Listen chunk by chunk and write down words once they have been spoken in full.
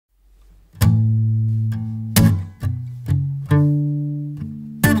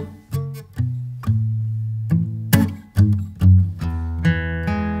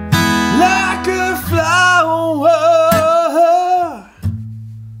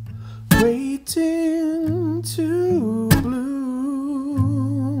waiting to bloom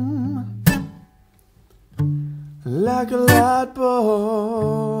like a light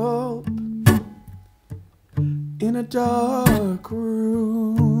bulb in a dark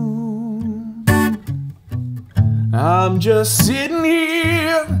room. I'm just sitting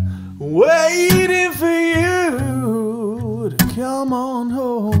here waiting for you to come on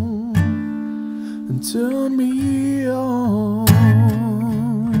home and turn me on.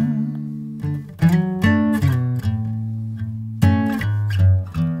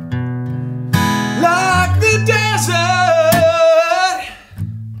 Like the desert,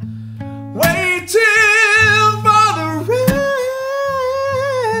 waiting for the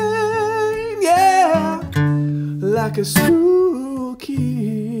rain, yeah. Like a school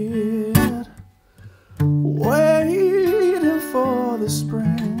kid, waiting for the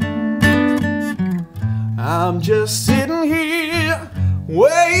spring. I'm just sitting here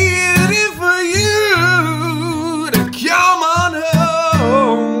waiting for you to come on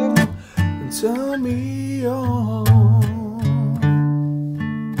home and turn me on.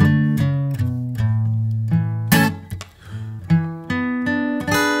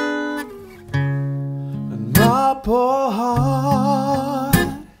 And my poor heart,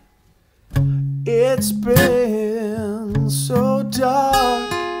 it's been so dark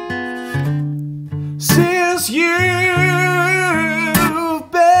since you've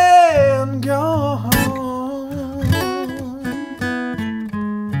been gone.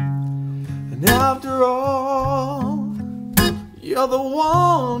 And after all, you're the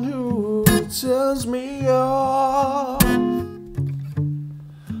one who turns me off. And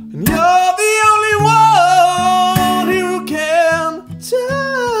you're the only one who can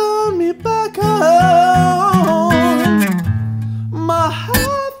turn me back on. My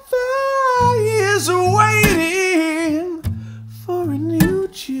heart is waiting for a new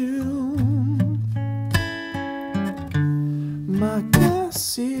tune. My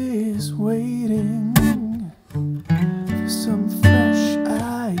glass is waiting for some fresh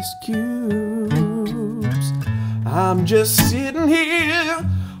ice cubes. I'm just sitting here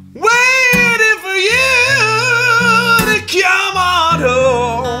waiting for you to come on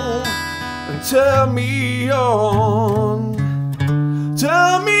home and turn me on.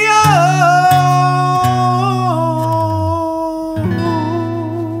 Turn me on.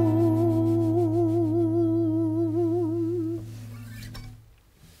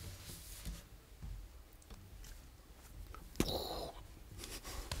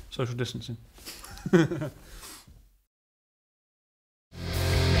 Social distancing.